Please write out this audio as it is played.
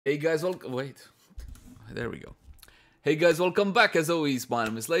Hey guys, wait. There we go. Hey guys, welcome back. As always, my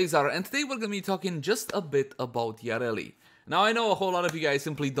name is Lazar, and today we're gonna be talking just a bit about Yareli. Now, I know a whole lot of you guys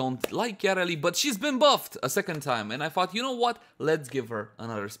simply don't like Yareli, but she's been buffed a second time, and I thought, you know what? Let's give her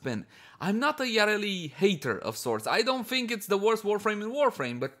another spin. I'm not a Yareli hater of sorts. I don't think it's the worst Warframe in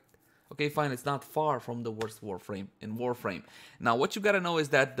Warframe, but okay, fine, it's not far from the worst Warframe in Warframe. Now, what you gotta know is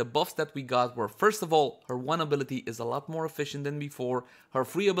that the buffs that we got were, first of all, her one ability is a lot more efficient than before. Her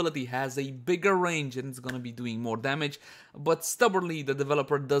free ability has a bigger range and it's gonna be doing more damage. But stubbornly, the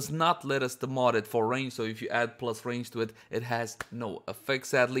developer does not let us mod it for range, so if you add plus range to it, it has no effect,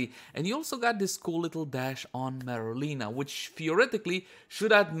 sadly. And you also got this cool little dash on Marolina, which theoretically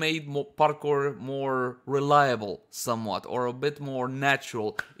should have made parkour more reliable somewhat, or a bit more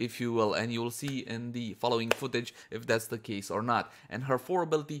natural, if you will. And you will see in the following footage if that's the case or not. And her 4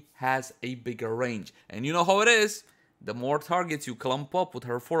 ability has a bigger range, and you know how it is. The more targets you clump up with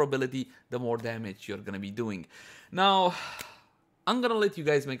her 4 ability, the more damage you're gonna be doing. Now, I'm gonna let you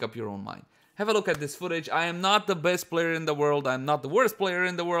guys make up your own mind. Have a look at this footage. I am not the best player in the world, I'm not the worst player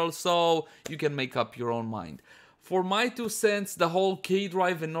in the world, so you can make up your own mind. For my 2 cents, the whole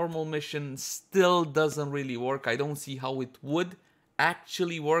K-Drive and normal mission still doesn't really work. I don't see how it would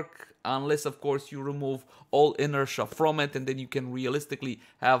actually work, unless of course you remove all inertia from it, and then you can realistically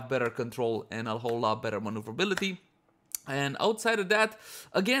have better control and a whole lot better maneuverability. And outside of that,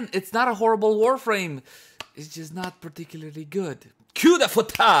 again, it's not a horrible Warframe, it's just not particularly good. Cue the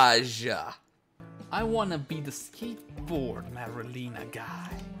footage! I wanna be the skateboard Marolina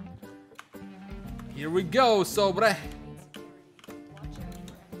guy. Here we go, sobre.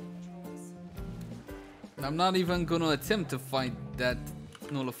 I'm not even gonna attempt to fight that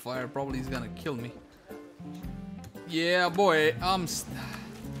nullifier. Probably he's gonna kill me. Yeah, boy,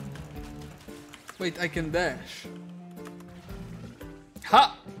 wait, I can dash.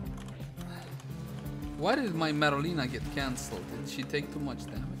 Ha! Why did my Marolina get cancelled? Did she take too much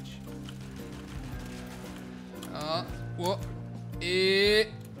damage? What?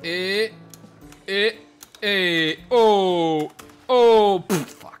 Oh,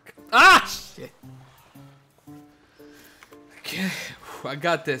 fuck. Ah, shit. Okay, I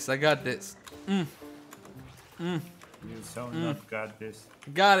got this. You so not got this.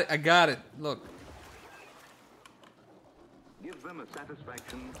 I got it. Look. Give them a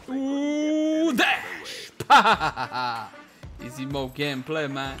satisfaction. Ooh, dash! Easy mode gameplay,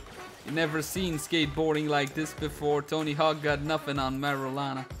 man. You never seen skateboarding like this before. Tony Hawk got nothing on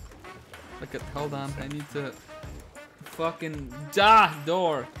Marolina. Look at, hold on, I need to fucking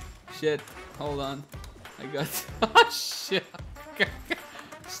door. Shit, hold on. I got, oh shit.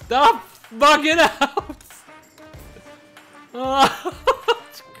 Stop bugging out. Oh,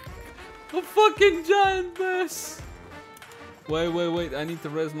 a fucking giant mess. Wait, I need to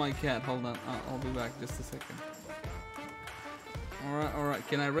res my cat. Hold on, I'll be back just a second. Alright,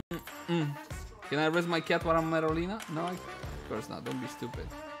 can I res my cat while I'm Marolina? No, of course not, don't be stupid.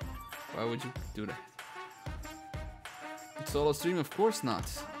 Why would you do that? Solo stream? Of course not.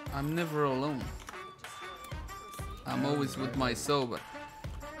 I'm never alone. I'm always with my sober.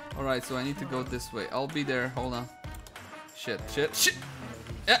 Alright, so I need to go this way. I'll be there, hold on. Shit.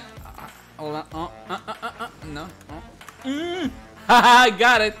 Yeah. Hold on. No. Haha, I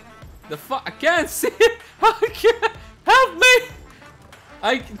got it. The fuck? I can't see it. I can't. Help me.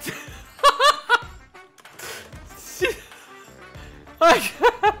 I can't.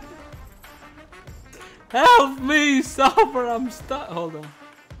 Help me, sober. I'm stuck. Hold on.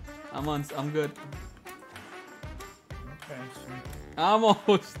 I'm good. Okay, sweet. I'm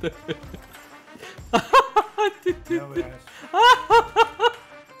almost there.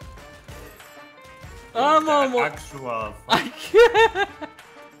 I'm almost. Actual. I can't.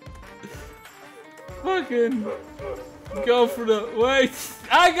 Fucking go for the. Wait.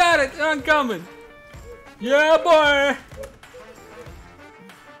 I got it. I'm coming. Yeah, boy.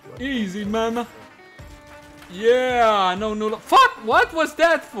 Easy, mama. Yeah, no. Fuck. What was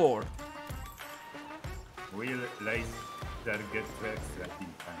that for? Will Laser get to extra in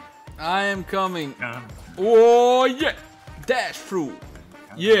time? I am coming. Oh yeah. Dash through.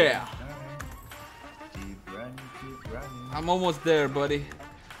 Yeah. Keep running. I'm almost there, buddy.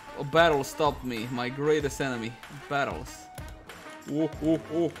 A battle stopped me. My greatest enemy. Battles.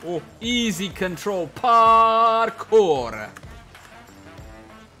 Oh. Easy control. Parkour.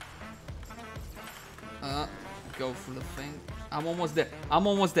 Go for the thing. I'm almost there.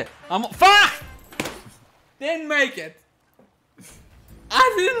 Fuck! Didn't make it.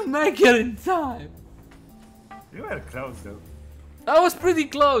 I didn't make it in time. You were close though. That was pretty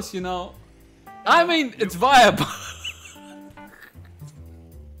close, you know. I mean, it's viable.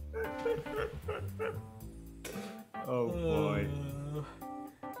 Oh boy.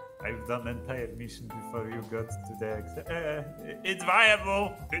 I've done entire mission before you got to the it's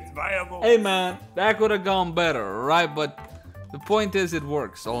viable! It's viable! Hey man, that could have gone better, right? But the point is it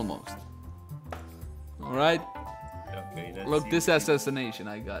works, almost. Alright? Okay, let's Look, see this what assassination,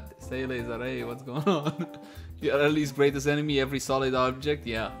 I got this. Hey Laser, hey, what's going on? Yareli's greatest enemy, every solid object?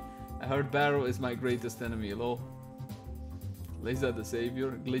 Yeah. I heard Barrow is my greatest enemy, hello? Laser the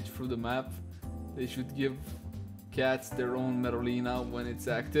savior, glitch through the map. They should give cats their own Merolina when it's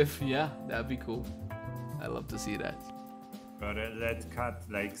active. Yeah, that'd be cool. I love to see that. Or let cat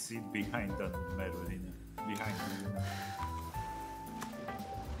like sit behind on Merlin. Behind you.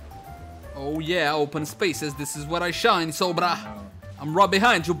 Oh yeah, open spaces, this is where I shine, Sobra. I'm right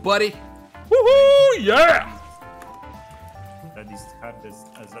behind you, buddy. Woohoo, yeah! That is the hardest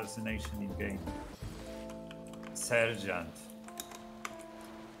assassination in game. Sergeant.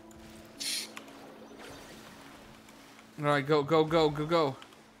 Alright, go, go, go, go, go.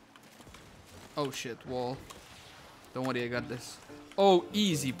 Oh shit, wall. Don't worry, I got this. Oh,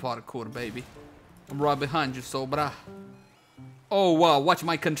 easy parkour, baby. I'm right behind you, Sobra. Oh wow, watch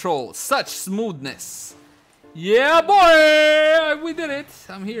my control. Such smoothness. Yeah, boy! We did it.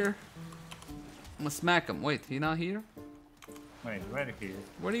 I'm here. I'm gonna smack him. Wait, he not here? Wait, where he is?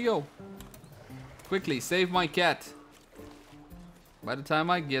 Where'd he go? Quickly, save my cat. By the time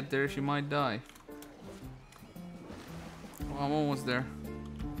I get there, she might die. Oh, I'm almost there.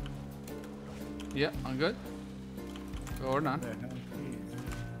 Yeah, I'm good. Or not. Where the hell he is?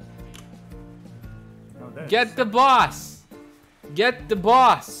 Oh, there Get is. the boss! Get the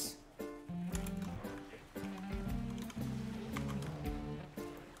boss!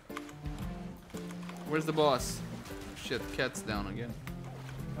 Where's the boss? Shit, cat's down again.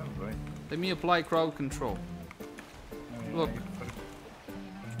 Oh boy. Let me apply crowd control. Look.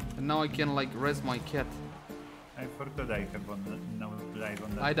 And now I can like res my cat. I forgot I have no life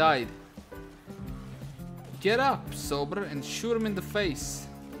on that. I died. Get up, Sobre, and shoot him in the face.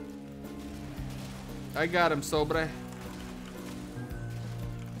 I got him, Sobre.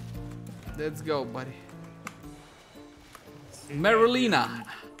 Let's go, buddy. Merolina.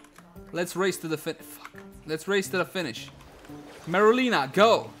 Let's race to the finish. Fuck. Let's race to the finish. Merolina,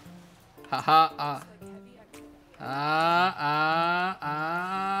 go. Haha.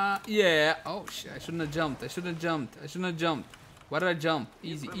 Yeah. Oh shit. I shouldn't have jumped. I shouldn't have jumped. I shouldn't have jumped. Why did I jump?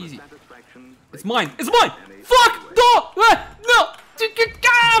 Easy, easy. satisfaction. It's mine. It's mine. Fuck. No. No.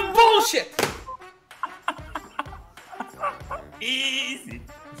 Ah, bullshit. Easy.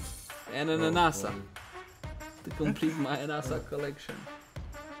 And an Anasa to complete my Anasa collection.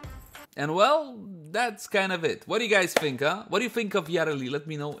 And well, that's kind of it. What do you guys think, huh? What do you think of Yareli? Let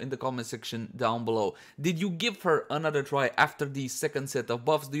me know in the comment section down below. Did you give her another try after the second set of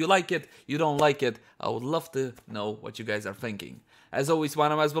buffs? Do you like it? You don't like it? I would love to know what you guys are thinking. As always, my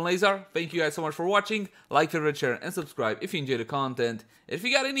name has been Leyzar. Thank you guys so much for watching. Like, favorite, share, and subscribe if you enjoy the content. If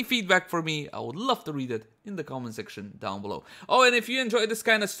you got any feedback for me, I would love to read it in the comment section down below. Oh, and if you enjoy this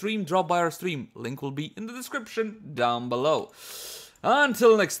kind of stream, drop by our stream. Link will be in the description down below.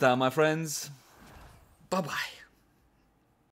 Until next time, my friends. Bye-bye.